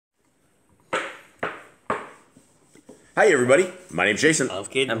Hi everybody, my name's Jason. I'm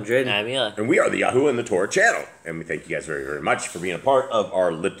Kid. I'm Jaden. I'm Eli. And we are the Yahoo and the Torah channel. And we thank you guys very, very much for being a part of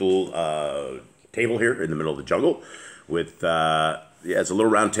our little table here in the middle of the jungle. With, yeah, it's a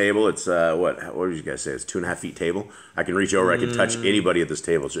little round table. It's, what did you guys say? It's 2.5 feet table. I can reach over, I can touch anybody at this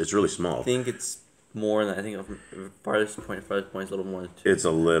table. It's really small. I think it's more than, I think farthest point is a little more than 2.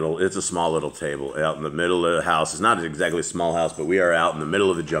 It's a small little table out in the middle of the house. It's not exactly a small house, but we are out in the middle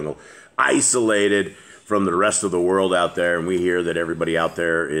of the jungle, isolated from the rest of the world out there, and we hear that everybody out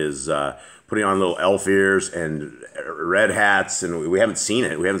there is putting on little elf ears and red hats, and we haven't seen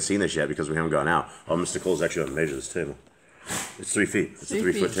it. We haven't seen this yet because we haven't gone out. Oh, Mr. Cole's actually going to measure this table. It's 3 feet. It's a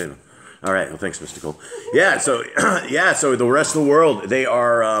 3-foot table. All right. Well, thanks, Mr. Cole. Yeah. So, yeah. So the rest of the world, they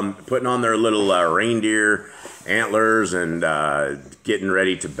are putting on their little reindeer antlers and getting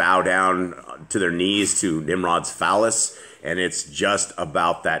ready to bow down to their knees to Nimrod's phallus, and it's just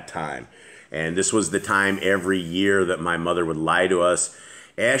about that time. And this was the time every year that my mother would lie to us.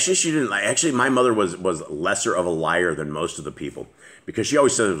 Actually, she didn't lie. Actually, my mother was lesser of a liar than most of the people, because she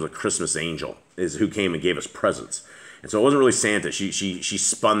always said it was a Christmas angel is who came and gave us presents. And so it wasn't really Santa. She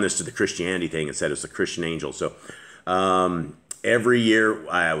spun this to the Christianity thing and said it's the Christian angel. So every year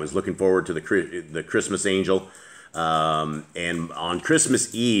I was looking forward to the Christmas angel. And on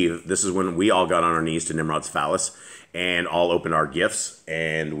Christmas Eve, this is when we all got on our knees to Nimrod's phallus and all opened our gifts,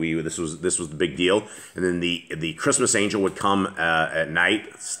 and this was the big deal. And then the Christmas angel would come at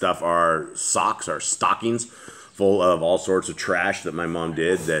night, stuff our socks, our stockings, full of all sorts of trash that my mom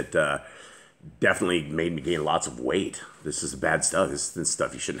did that definitely made me gain lots of weight. This is bad stuff. This is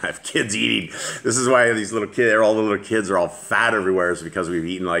stuff you shouldn't have kids eating. This is why these little kids, all the little kids are all fat everywhere. It's because we've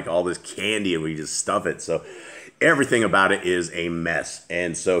eaten like all this candy and we just stuff it. So everything about it is a mess.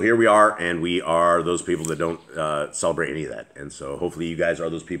 And so here we are, and we are those people that don't celebrate any of that. And so hopefully you guys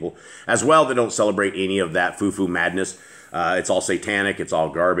are those people as well that don't celebrate any of that foo-foo madness. It's all satanic. It's all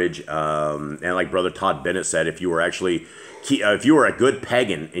garbage. And like Brother Todd Bennett said, if you were a good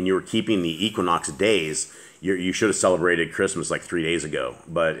pagan and you were keeping the equinox days, you should have celebrated Christmas like 3 days ago.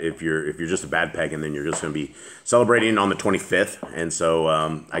 But if you're just a bad pagan, then you're just going to be celebrating on the 25th. And so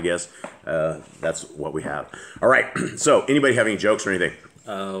I guess that's what we have. All right. So anybody have any jokes or anything?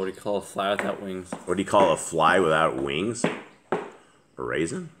 What do you call a fly without wings? What do you call a fly without wings? A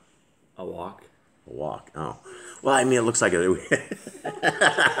raisin? A walk. A walk. Oh. Well, I mean, it looks like it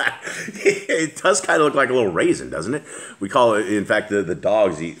does kind of look like a little raisin, doesn't it? We call it, in fact, the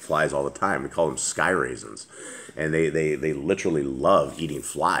dogs eat flies all the time. We call them sky raisins. And they literally love eating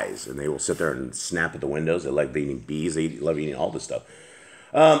flies. And they will sit there and snap at the windows. They like eating bees. They love eating all this stuff.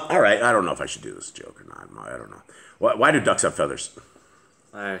 All right. I don't know if I should do this joke or not. I don't know. Why do ducks have feathers?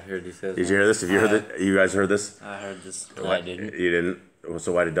 I heard you say this. Did you hear this? Have you heard this? You guys heard this? I heard this. No, I didn't. You didn't?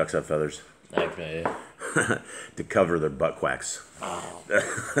 So why do ducks have feathers? I have no idea. To cover their butt quacks. Oh.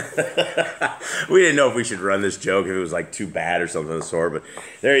 We didn't know if we should run this joke, if it was like too bad or something of the sort, but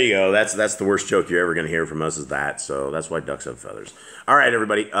there you go. That's the worst joke you're ever going to hear from us is that. So that's why ducks have feathers. All right,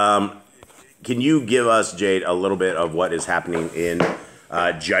 everybody. Can you give us, Jade, a little bit of what is happening in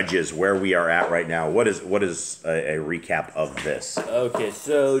Judges, where we are at right now? What is a recap of this? Okay,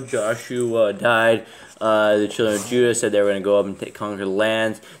 so Joshua died. The children of Judah said they were going to go up and conquer the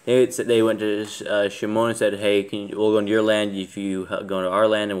lands. They went to Shimon and said, "Hey, we'll go into your land if you go into our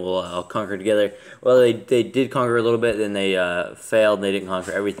land, and we'll conquer together." Well, they did conquer a little bit, then they failed. And they didn't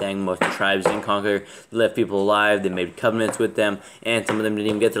conquer everything. Most of the tribes didn't conquer. They left people alive. They made covenants with them, and some of them didn't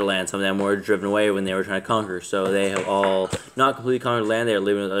even get their land. Some of them were driven away when they were trying to conquer. So they have all not completely conquered the land. They are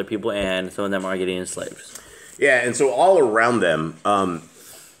living with other people, and some of them are getting enslaved. Yeah, and so all around them,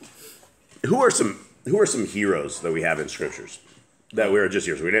 who are some heroes that we have in scriptures that we are just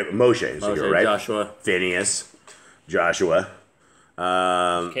heroes? We have Moshe is a hero, right? Joshua, Phineas, Joshua.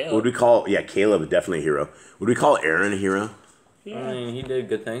 Caleb. Would we call? Yeah, Caleb is definitely a hero. Would we call Aaron a hero? I mean, he did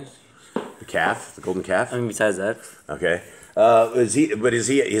good things. The calf, the golden calf. I mean, besides that, Okay. Is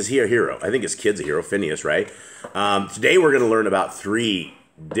he a hero? I think his kid's a hero, Phineas, right? Today we're going to learn about 3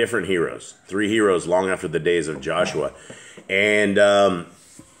 different heroes. 3 heroes long after the days of Joshua, and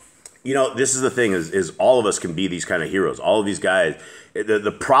you know, this is the thing: is all of us can be these kind of heroes. All of these guys.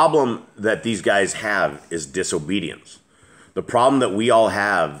 The problem that these guys have is disobedience. The problem that we all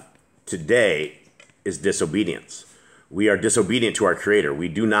have today is disobedience. We are disobedient to our Creator. We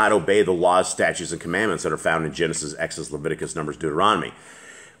do not obey the laws, statutes, and commandments that are found in Genesis, Exodus, Leviticus, Numbers, Deuteronomy.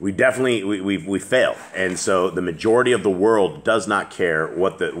 We definitely we fail, and so the majority of the world does not care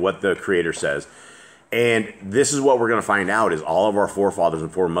what the Creator says. And this is what we're going to find out: is all of our forefathers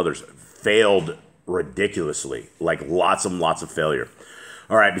and foremothers failed ridiculously, like lots and lots of failure.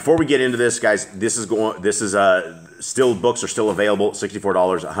 All right, before we get into this, guys, still books are still available.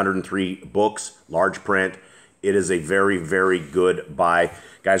 $64, 103 books, large print. It is a very, very good buy.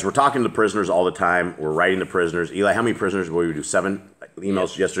 Guys, we're talking to prisoners all the time. We're writing to prisoners. Eli, how many prisoners did we do? 7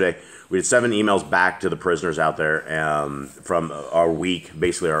 emails yesterday? We did 7 emails back to the prisoners out there from our week,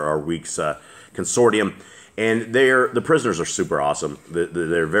 basically our week's consortium. And the prisoners are super awesome.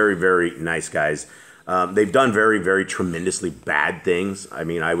 They're very, very nice guys. They've done very, very tremendously bad things. I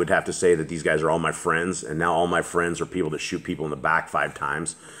mean, I would have to say that these guys are all my friends, and now all my friends are people that shoot people in the back 5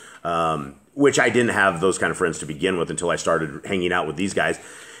 times, which I didn't have those kind of friends to begin with until I started hanging out with these guys.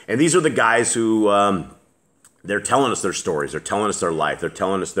 And these are the guys who, they're telling us their stories. They're telling us their life. They're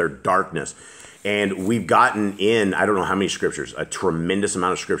telling us their darkness. And we've gotten in, I don't know how many scriptures, a tremendous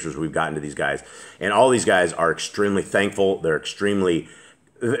amount of scriptures we've gotten to these guys. And all these guys are extremely thankful. They're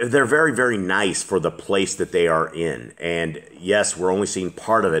very, very nice for the place that they are in. And yes, we're only seeing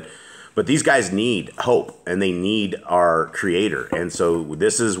part of it, but these guys need hope and they need our creator. And so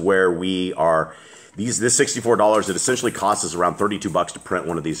this is where we are. This $64, it essentially costs us around $32 to print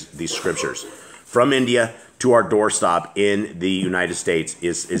one of these scriptures. From India to our doorstop in the United States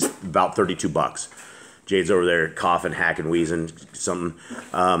is about $32. Jade's over there coughing, hacking, wheezing, something.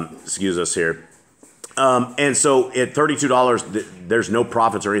 Excuse us here. And so at $32, there's no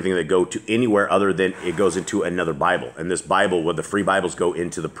profits or anything that go to anywhere other than it goes into another Bible. And this Bible, the free Bibles go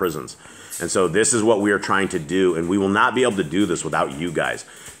into the prisons. And so this is what we are trying to do. And we will not be able to do this without you guys.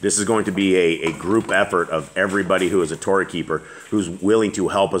 This is going to be a group effort of everybody who is a Torah keeper who's willing to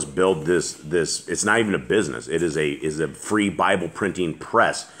help us build this. It's not even a business. It is a free Bible printing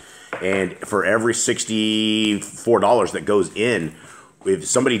press. And for every $64 that goes in, if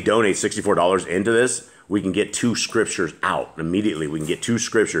somebody donates $64 into this, we can get 2 scriptures out immediately. We can get 2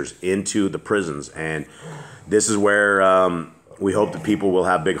 scriptures into the prisons. And this is where we hope that people will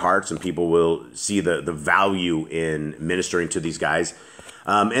have big hearts and people will see the value in ministering to these guys.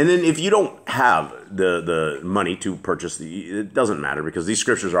 And then if you don't have the money to purchase, it doesn't matter because these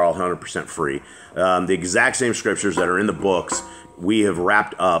scriptures are all 100% free. The exact same scriptures that are in the books, we have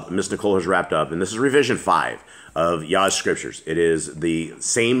wrapped up, Miss Nicole has wrapped up, and this is revision 5 of Yah's scriptures. It is the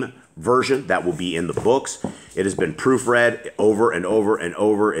same version that will be in the books. It has been proofread over and over and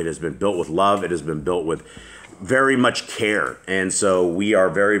over. It has been built with love. It has been built with very much care. And so we are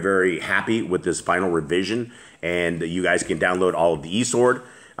very, very happy with this final revision. And you guys can download all of the eSword.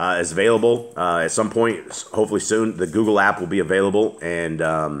 It's available at some point, hopefully soon. The Google app will be available, and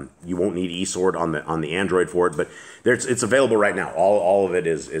you won't need eSword on the Android for it. But it's available right now. All of it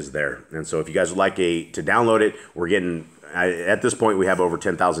is there. And so if you guys would like to download it, we're getting at this point we have over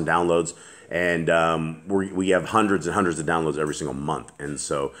 10,000 downloads, and we have hundreds and hundreds of downloads every single month. And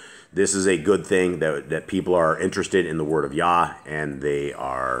so this is a good thing that people are interested in the Word of Yah, and they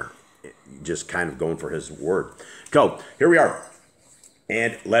are just kind of going for His Word. Go. Here we are.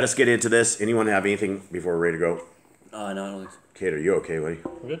 And let us get into this. Anyone have anything before we're ready to go? No, I don't think so. Kate, are you okay, buddy?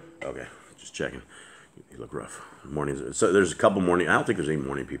 I'm good. Okay, just checking. You look rough. Mornings. So there's a couple morning. I don't think there's any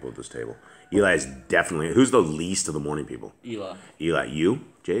morning people at this table. Eli is definitely. Who's the least of the morning people? Eli. Eli, you,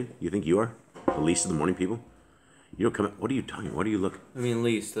 Jade? You think you are the least of the morning people? You don't come. What are you talking? What do you look? I mean,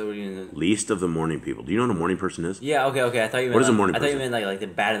 least. What do you mean? Least of the morning people. Do you know what a morning person is? Yeah. Okay. I thought you meant. What is a morning I thought you person? meant like the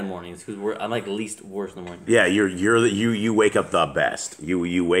bad in the mornings because I'm like least worst in the morning. Yeah, you wake up the best.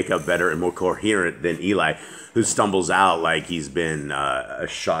 You wake up better and more coherent than Eli, who stumbles out like he's been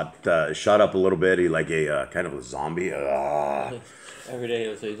shot up a little bit. He like a kind of a zombie. Every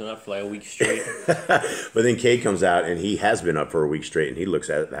day, so he's been up for like a week straight. But then Kate comes out and he has been up for a week straight and he looks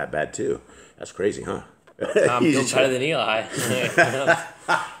that bad too. That's crazy, huh? I'm better than Eli.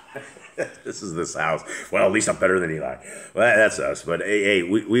 This is this house. Well, at least I'm better than Eli. Well, that's us. But hey,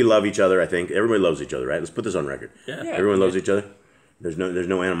 we love each other. I think everybody loves each other, right? Let's put this on record. Yeah. Everyone loves each other. There's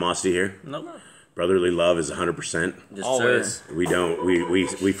no animosity here. Nope. Brotherly love is 100%. Just Always. We don't.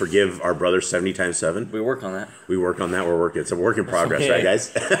 We forgive our brothers 70 times 7. We work on that. We work on that. We're working. It's a work in progress, Okay. right,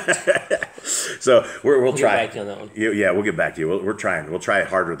 guys? So we'll try. Get back to you on that one. Yeah, we'll get back to you. We're trying. We'll try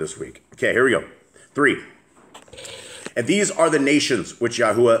harder this week. Okay, here we go. 3. And these are the nations which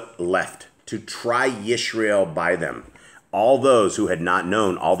Yahuwah left to try Yisrael by them, all those who had not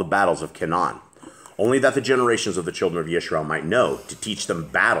known all the battles of Canaan, only that the generations of the children of Yisrael might know, to teach them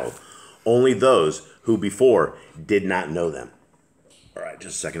battle, only those who before did not know them. All right,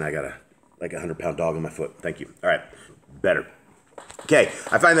 just a second. I got a 100-pound dog on my foot. Thank you. All right, better. Okay,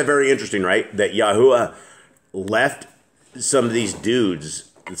 I find that very interesting, right? That Yahuwah left some of these dudes,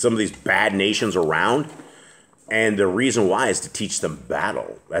 some of these bad nations around, And the reason why is to teach them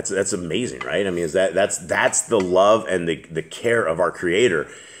battle. That's amazing, right? I mean, that's the love and the care of our Creator,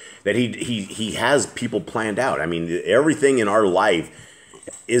 that he has people planned out. I mean, everything in our life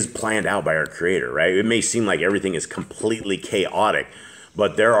is planned out by our Creator, right? It may seem like everything is completely chaotic,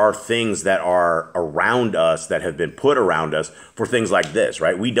 but there are things that are around us that have been put around us for things like this,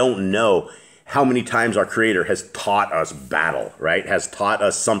 right? We don't know how many times our Creator has taught us battle, right? Has taught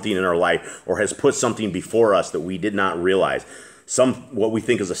us something in our life, or has put something before us that we did not realize. What we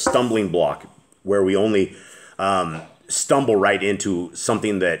think is a stumbling block, where we only stumble right into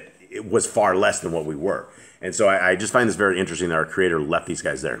something that was far less than what we were. And so I just find this very interesting that our Creator left these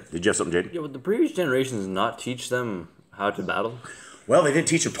guys there. Did you have something, Jade? Yeah, would the previous generations not teach them how to battle? Well, they didn't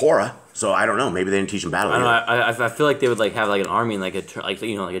teach them Torah, so I don't know. Maybe they didn't teach them battle. I don't know. I feel like they would like have like an army and like a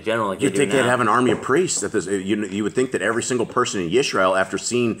general. Like you'd think they'd have an army of priests. You would think that every single person in Yisrael, after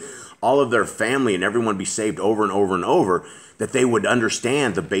seeing all of their family and everyone be saved over and over and over, that they would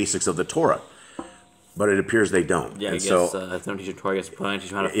understand the basics of the Torah. But it appears they don't. Yeah, and I guess so, if they don't teach you Torah, I guess probably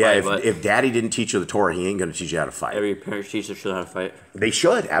teach you how to fight. Yeah, if Daddy didn't teach you the Torah, he ain't going to teach you how to fight. Every parent teaches their children how to fight. They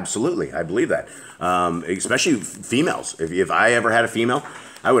should, absolutely. I believe that. Especially females. If I ever had a female,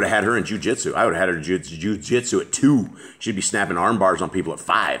 I would have had her in jiu-jitsu. I would have had her jiu-jitsu at 2. She'd be snapping arm bars on people at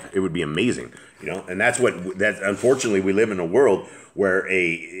 5. It would be amazing, And that's unfortunately, we live in a world where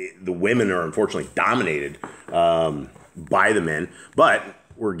the women are unfortunately dominated by the men. But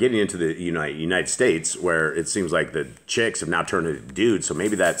we're getting into the United States, where it seems like the chicks have now turned into dudes. So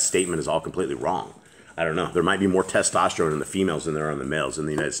maybe that statement is all completely wrong. I don't know. There might be more testosterone in the females than there are in the males in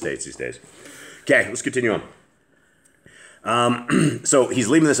the United States these days. Okay, let's continue on. So he's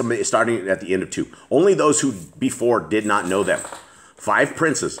leaving this starting at the end of 2. Only those who before did not know them. 5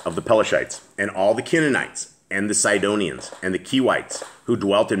 princes of the Pelishites, and all the Canaanites, and the Sidonians, and the Kewites, who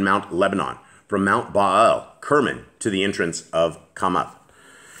dwelt in Mount Lebanon, from Mount Baal, Kerman, to the entrance of Kamath.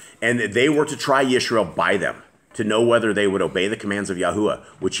 And they were to try Yisrael by them, to know whether they would obey the commands of Yahuwah,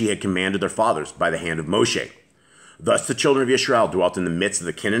 which he had commanded their fathers by the hand of Moshe. Thus the children of Israel dwelt in the midst of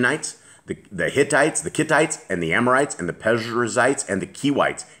the Canaanites, the Hittites, the Kittites, and the Amorites, and the Perizzites, and the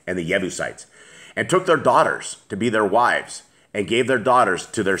Kewites, and the Jebusites, and took their daughters to be their wives, and gave their daughters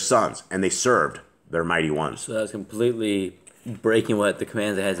to their sons, and they served their mighty ones. So that's completely breaking what the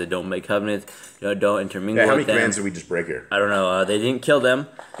commands it has. That don't make covenants, don't intermingle how with many them. commands did we just break here? I don't know. They didn't kill them.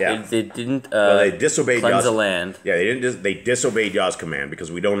 Yeah. They didn't they disobeyed cleanse Yah's, the land. Yeah, they disobeyed Yah's command,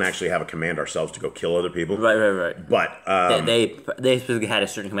 because we don't actually have a command ourselves to go kill other people. Right. But they specifically had a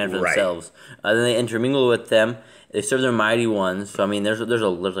certain command for Right. themselves. Then they intermingle with them. They serve their mighty ones. So I mean, there's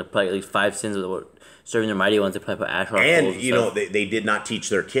like probably at least 5 sins of the serving their mighty ones. They probably put Asherah and stuff. they did not teach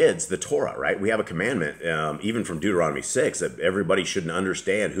their kids the Torah, right? We have a commandment, even from Deuteronomy 6, that everybody should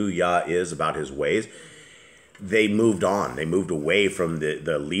understand who Yah is, about his ways. They moved on. They moved away from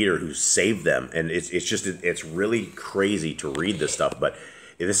the leader who saved them, and it's really crazy to read this stuff. But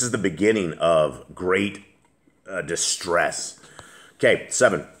this is the beginning of great distress. Okay,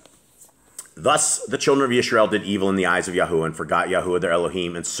 7. Thus the children of Israel did evil in the eyes of Yahuwah, and forgot Yahuwah their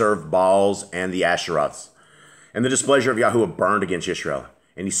Elohim, and served Baals and the Asheroths. And the displeasure of Yahuwah burned against Israel,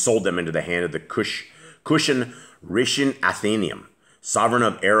 and he sold them into the hand of the Cushan Rishin Athenium, sovereign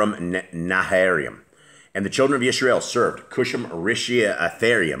of Aram Naharium. And the children of Israel served Cusham Rishia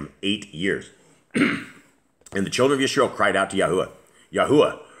Atharium 8 years. And the children of Israel cried out to Yahuwah.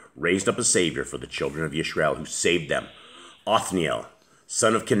 Yahuwah raised up a savior for the children of Israel, who saved them, Othniel,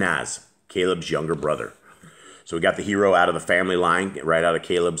 son of Kenaz, Caleb's younger brother. So we got the hero out of the family line, right out of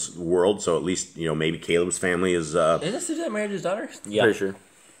Caleb's world. So at least, maybe Caleb's family is... Isn't this the guy that married his daughter? Yeah. Pretty sure.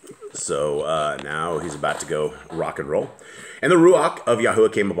 So now he's about to go rock and roll. And the Ruach of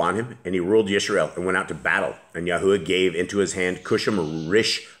Yahuwah came upon him, and he ruled Yisrael and went out to battle. And Yahuwah gave into his hand Cusham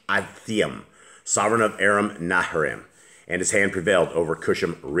Rish Athiam, sovereign of Aram Naharaim. And his hand prevailed over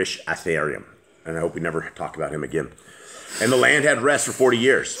Cusham Rish Atharium. And I hope we never talk about him again. And the land had rest for 40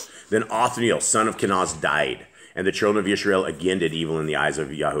 years. Then Othniel, son of Kenaz, died. And the children of Israel again did evil in the eyes of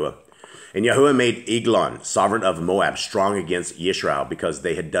Yahuwah. And Yahuwah made Eglon, sovereign of Moab, strong against Yisrael, because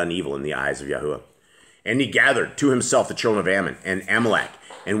they had done evil in the eyes of Yahuwah. And he gathered to himself the children of Ammon and Amalek,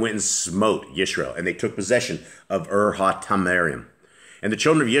 and went and smote Yisrael. And they took possession of Ha-Tamarim. And the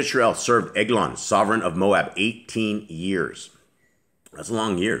children of Yisrael served Eglon, sovereign of Moab, 18 years. That's a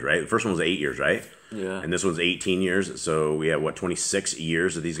long years, right? The first one was 8 years, right? Yeah. And this one's 18 years. So we have, 26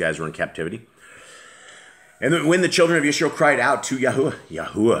 years that these guys were in captivity. And then when the children of Israel cried out to Yahuwah,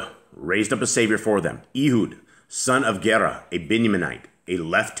 Yahuwah raised up a savior for them, Ehud, son of Gera, a Benjaminite, a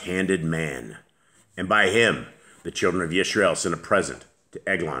left-handed man. And by him, the children of Israel sent a present to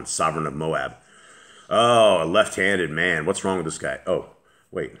Eglon, sovereign of Moab, Oh, a left-handed man. What's wrong with this guy? Oh,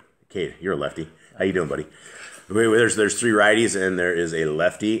 wait, Kate, you're a lefty. How you doing, buddy? Wait, there's three righties and there is a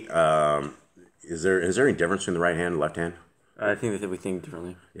lefty. Is there any difference between the right hand and left hand? I think that we think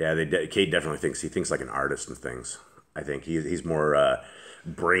differently. Yeah, Kate definitely thinks like an artist and things. I think he's more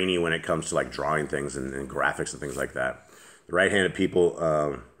brainy when it comes to like drawing things and graphics and things like that. The right-handed people,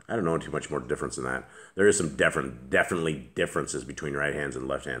 I don't know too much more difference than that. There is some definitely differences between right hands and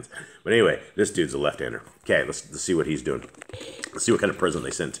left hands. But anyway, this dude's a left-hander. Okay, let's see what he's doing. Let's see what kind of prison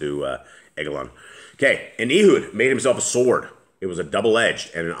they sent to Eglon. Okay, and Ehud made himself a sword. It was a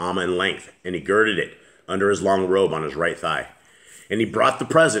double-edged and an amma in length, and he girded it under his long robe on his right thigh. And he brought the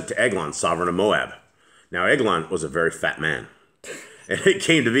present to Eglon, sovereign of Moab. Now Eglon was a very fat man. And it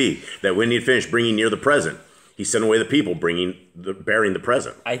came to be that when he had finished bringing near the present, he sent away the people bearing the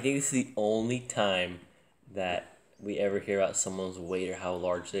present. I think this is the only time that we ever hear about someone's weight or how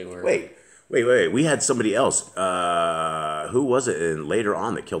large they were. Wait. We had somebody else. Who was it later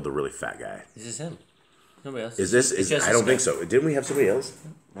on that killed the really fat guy? This is him. Nobody else. I don't think so. Didn't we have somebody else?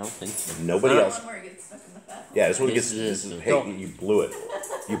 I don't think so. Nobody else. One where it gets stuck in the fat. Yeah, this one gets. Don't. You blew it.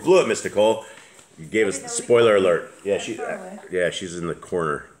 You blew it, Mr. Cole. You gave us the spoiler alert. Yeah, she's in the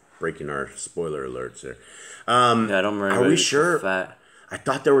corner breaking our spoiler alerts there. Yeah, I don't remember. Are we sure? Fat. I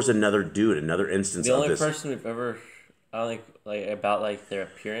thought there was another dude, another instance The of only this. person we've ever, I don't think, like about like their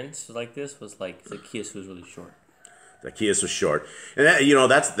appearance like this was like Zacchaeus, who was really short. Zacchaeus was short, and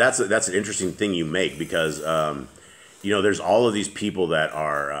that's an interesting thing you make because there's all of these people that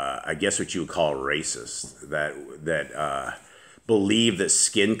are I guess what you would call racist that believe that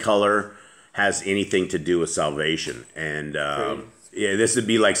skin color has anything to do with salvation, and yeah, this would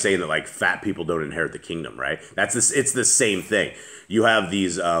be like saying that like fat people don't inherit the kingdom, right? It's the same thing. You have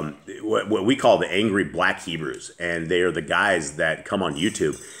these what we call the angry black Hebrews, and they are the guys that come on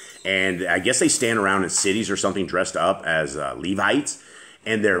YouTube. And I guess they stand around in cities or something dressed up as Levites,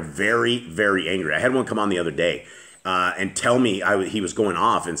 and they're very, very angry. I had one come on the other day and tell me he was going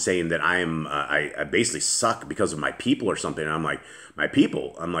off and saying that I basically suck because of my people or something. And I'm like, my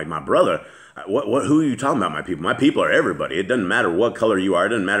people? I'm like, my brother, who are you talking about, my people? My people are everybody. It doesn't matter what color you are. It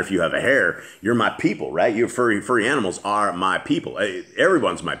doesn't matter if you have a hair. You're my people, right? You furry animals are my people.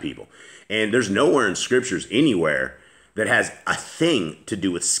 Everyone's my people. And there's nowhere in scriptures anywhere that has a thing to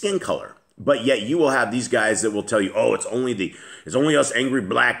do with skin color. But yet you will have these guys that will tell you, oh, it's only us angry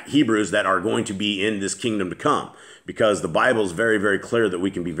black Hebrews that are going to be in this kingdom to come. Because the Bible is very, very clear that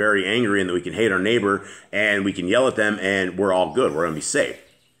we can be very angry and that we can hate our neighbor and we can yell at them and we're all good. We're going to be saved.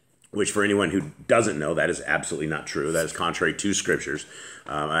 Which for anyone who doesn't know, that is absolutely not true. That is contrary to scriptures.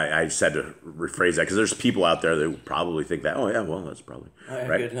 I just had to rephrase that because there's people out there that probably think that, oh yeah, well, that's probably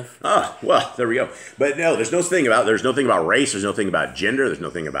right. Good enough. Oh, well, there we go. But no, there's nothing about race. There's nothing about gender. There's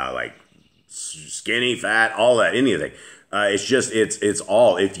nothing about like skinny, fat, all that, anything. It's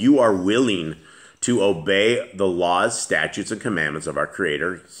all, if you are willing to obey the laws, statutes, and commandments of our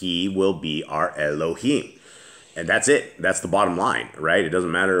Creator, He will be our Elohim. And that's it. That's the bottom line, right? It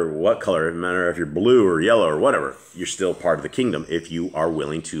doesn't matter what color. It doesn't matter if you're blue or yellow or whatever. You're still part of the kingdom if you are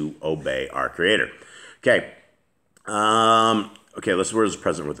willing to obey our Creator. Okay. Where's the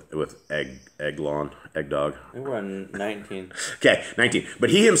present with Eglon? Eggdog? I think we're on 19. Okay, 19. But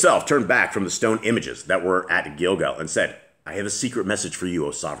he himself turned back from the stone images that were at Gilgal and said, I have a secret message for you,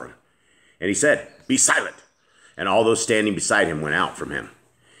 O sovereign. And he said, be silent. And all those standing beside him went out from him.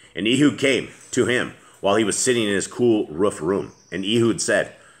 And Ehud came to him while he was sitting in his cool roof room. And Ehud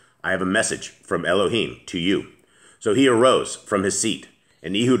said, I have a message from Elohim to you. So he arose from his seat,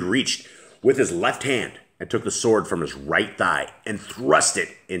 and Ehud reached with his left hand and took the sword from his right thigh and thrust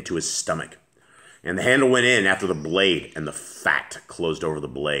it into his stomach. And the handle went in after the blade, and the fat closed over the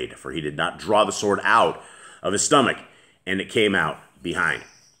blade, for he did not draw the sword out of his stomach, and it came out behind.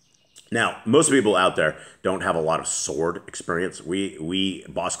 Now, most people out there don't have a lot of sword experience.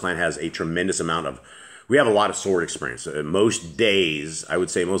 Boss Clan has a tremendous amount of, we have a lot of sword experience. Most days, I would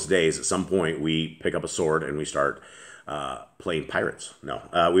say most days, at some point, we pick up a sword and we start playing pirates. No,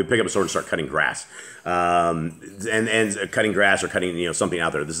 we pick up a sword and start cutting grass. And cutting grass or cutting something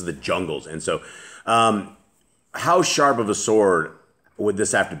out there. This is the jungles. And so how sharp of a sword would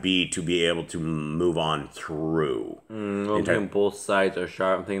this have to be able to move on through? I'm thinking both sides are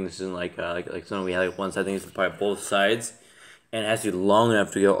sharp. I'm thinking this isn't like something we had like one side. I think it's probably both sides. And it has to be long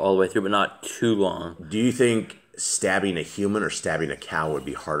enough to go all the way through, but not too long. Do you think stabbing a human or stabbing a cow would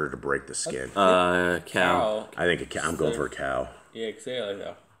be harder to break the skin? Cow. I think a cow. I'm going for a cow. Yeah, because they like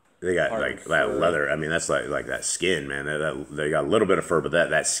that. They got like that leather. I mean, that's like that skin, man. They got a little bit of fur, but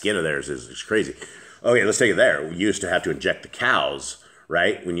that skin of theirs is crazy. Okay, let's take it there. We used to have to inject the cows,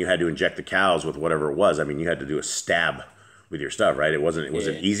 right? When you had to inject the cows with whatever it was, I mean, you had to do a stab with your stuff, right? It wasn't. Was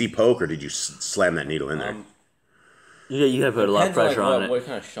it an easy poke, or did you slam that needle in there? Yeah, you have to put a lot of pressure on it. What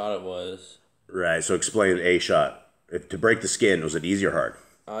kind of shot it was. Right. So explain a shot. To break the skin, was it easy or hard?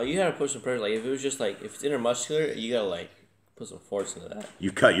 You had to put some pressure. Like if it was just like if it's intermuscular, you gotta like put some force into that.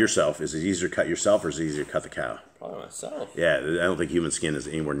 You cut yourself. Is it easier to cut yourself, or is it easier to cut the cow? Probably myself. Yeah, I don't think human skin is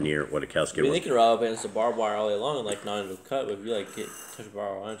anywhere near what a cow's skin was. They can rub against the barbed wire all day long and like not into cut, but if you like touch a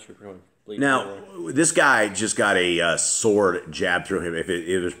barbed wire, you're pretty much bleeding. Now, this guy just got a sword jabbed through him. If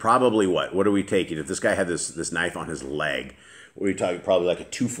it was probably what? What are we taking? If this guy had this knife on his leg, what are we talking? Probably like a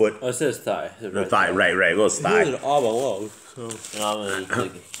 2 foot. Oh, it says thigh. The thigh, right. Well, it's thigh. It's all below. So And I'm gonna just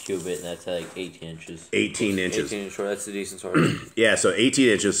like a cubit, and that's like 18 inches. 18 inches. 18 inches short. That's a decent sword. Yeah, so 18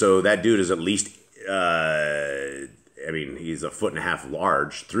 inches. So that dude is at least. I mean, he's 1.5 feet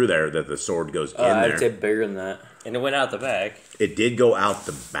large through there. That the sword goes in there. I'd say bigger than that. and it went out the back. It did go out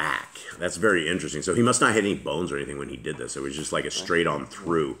the back. That's very interesting. So he must not hit any bones or anything when he did this. It was just like a straight on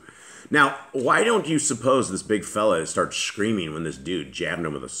through. Now, why don't you suppose this big fella starts screaming when this dude jabbed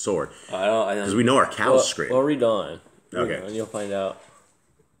him with a sword? I don't. Because we know our cows scream. Well, read on. Okay. And you'll find out.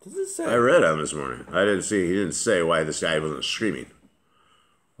 What does it say? I read on this morning. I didn't see. He didn't say why this guy wasn't screaming.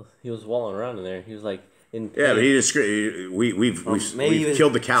 He was walling around in there. He was like in pain. Yeah, but he didn't scream. We've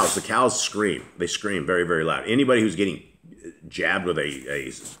killed the cows. The cows scream. They scream very, very loud. Anybody who's getting jabbed with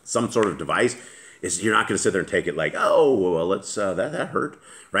a some sort of device, you're not going to sit there and take it like, oh, well, let's that hurt,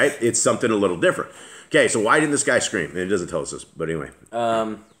 right? It's something a little different. Okay, so why didn't this guy scream? And it doesn't tell us this, but anyway.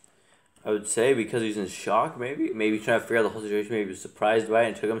 I would say because he's in shock, maybe trying to figure out the whole situation. Maybe he was surprised by it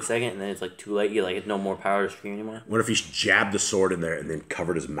and took him a second, and then it's like too late. You like had no more power to scream anymore. What if he jabbed the sword in there and then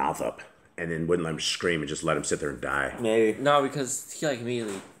covered his mouth up and then wouldn't let him scream and just let him sit there and die? Maybe. No, because he like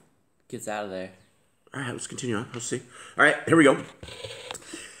immediately gets out of there. All right, let's continue on. Let's see. All right, here we go.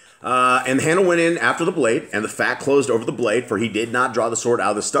 And the handle went in after the blade, and the fat closed over the blade, for he did not draw the sword out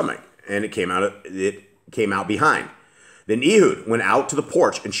of the stomach, and it came out behind. Then Ehud went out to the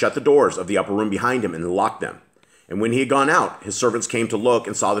porch and shut the doors of the upper room behind him and locked them. And when he had gone out, his servants came to look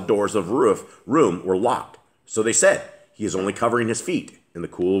and saw the doors of the room were locked. So they said, he is only covering his feet in the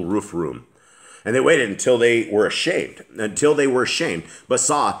cool roof room. And they waited until they were ashamed, but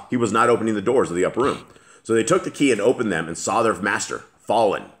saw he was not opening the doors of the upper room. So they took the key and opened them and saw their master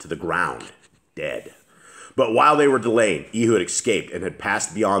fallen to the ground, dead. But while they were delaying, Ehud escaped and had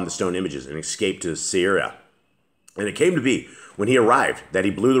passed beyond the stone images and escaped to Syria. And it came to be, when he arrived, that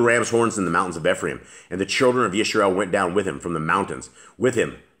he blew the ram's horns in the mountains of Ephraim, and the children of Yisrael went down with him from the mountains, with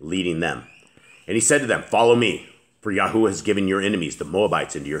him leading them. And he said to them, follow me, for Yahuwah has given your enemies, the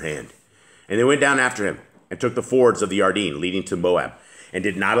Moabites, into your hand. And they went down after him, and took the fords of the Yarden, leading to Moab, and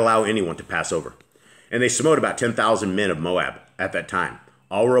did not allow anyone to pass over. And they smote about 10,000 men of Moab at that time,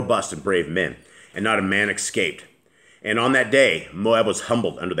 all robust and brave men, and not a man escaped. And on that day, Moab was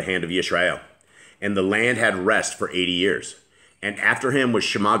humbled under the hand of Yisrael. And the land had rest for 80 years. And after him was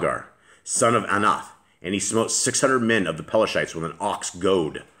Shemagar, son of Anath, and he smote 600 men of the Pelishites with an ox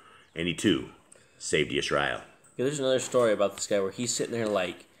goad. And he too saved Yisrael. Yeah, there's another story about this guy where he's sitting there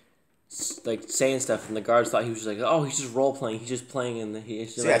like saying stuff, and the guards thought he was just like, oh, he's just role playing. He's just playing in the.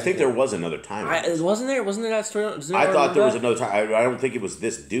 See, I think there was another time. Wasn't there that story? I thought there was another time. I don't think it was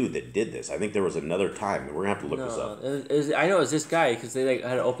this dude that did this. I think there was another time. We're gonna have to look this up. I know it was this guy because they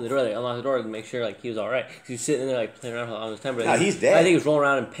had to open the door, unlock the door to make sure he was all right. He was sitting there playing around for a long time. But he's dead. I think he was rolling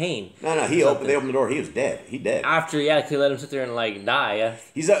around in pain. No, they opened the door. He was dead. He dead. After they let him sit there and die. Yeah.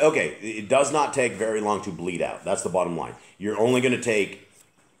 He's okay. It does not take very long to bleed out. That's the bottom line. You're only gonna take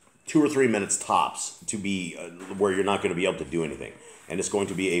 2 or 3 minutes tops to be where you're not going to be able to do anything, and it's going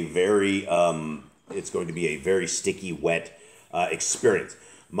to be a very sticky, wet experience.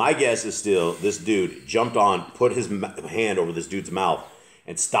 My guess is still this dude jumped on, put his hand over this dude's mouth,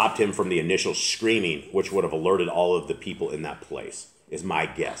 and stopped him from the initial screaming, which would have alerted all of the people in that place. Is my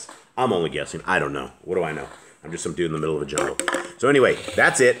guess. I'm only guessing. I don't know. What do I know? I'm just some dude in the middle of a jungle. So anyway,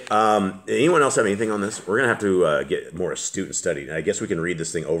 that's it. Anyone else have anything on this? We're going to have to get more astute and studied. I guess we can read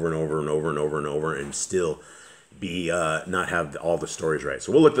this thing over and over and over and over and over and still be not have all the stories right.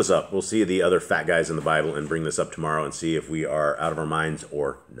 So we'll look this up. We'll see the other fat guys in the Bible and bring this up tomorrow and see if we are out of our minds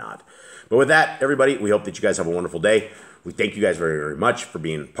or not. But with that, everybody, we hope that you guys have a wonderful day. We thank you guys very, very much for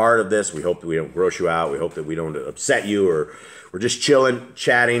being part of this. We hope that we don't gross you out. We hope that we don't upset you, or we're just chilling,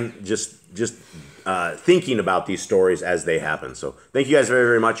 chatting, just thinking about these stories as they happen. So thank you guys very,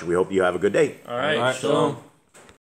 very much. We hope you have a good day. All right. Shalom.